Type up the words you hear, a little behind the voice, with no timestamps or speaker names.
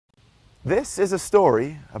This is a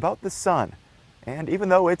story about the sun, and even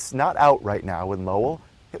though it's not out right now in Lowell,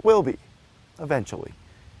 it will be, eventually.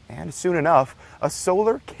 And soon enough, a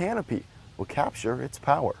solar canopy will capture its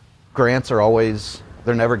power. Grants are always,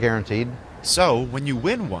 they're never guaranteed. So when you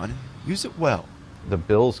win one, use it well. The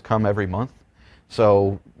bills come every month,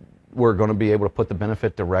 so we're going to be able to put the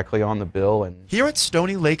benefit directly on the bill. And Here at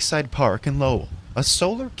Stoney Lakeside Park in Lowell, a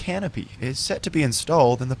solar canopy is set to be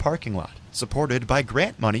installed in the parking lot, supported by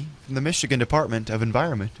grant money from the Michigan Department of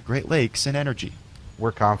Environment, Great Lakes, and Energy.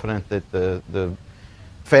 we're confident that the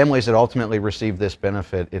families that ultimately receive this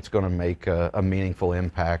benefit, it's going to make a meaningful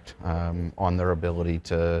impact on their ability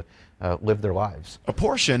to live their lives. A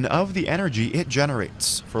portion of the energy it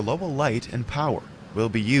generates for Lowell Light and Power will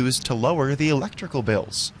be used to lower the electrical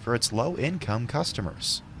bills for its low-income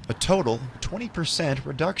customers. A total 20%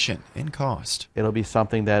 reduction in cost. It'll be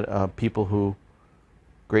something that people who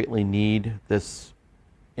greatly need this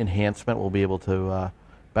enhancement will be able to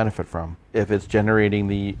benefit from. If it's generating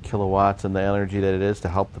the kilowatts and the energy that it is to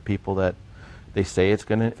help the people that they say it's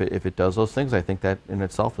going to, if it does those things, I think that in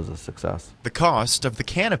itself is a success. The cost of the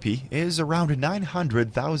canopy is around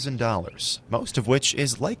 $900,000, most of which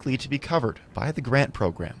is likely to be covered by the grant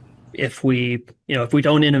program. If we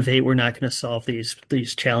don't innovate, we're not going to solve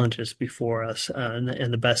these challenges before us. And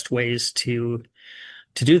the best ways to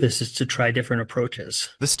do this is to try different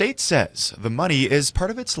approaches. The state says the money is part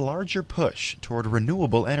of its larger push toward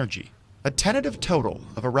renewable energy. A tentative total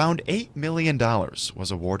of around $8 million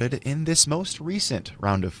was awarded in this most recent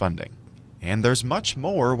round of funding. And there's much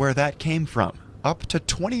more where that came from, up to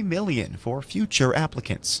 $20 million for future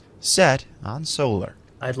applicants, set on solar.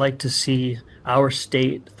 I'd like to see our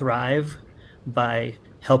state thrive by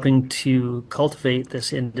helping to cultivate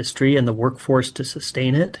this industry and the workforce to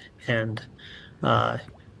sustain it. And,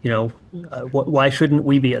 why shouldn't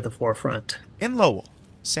we be at the forefront? In Lowell,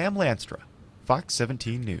 Sam Lanstra, Fox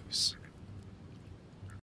 17 News.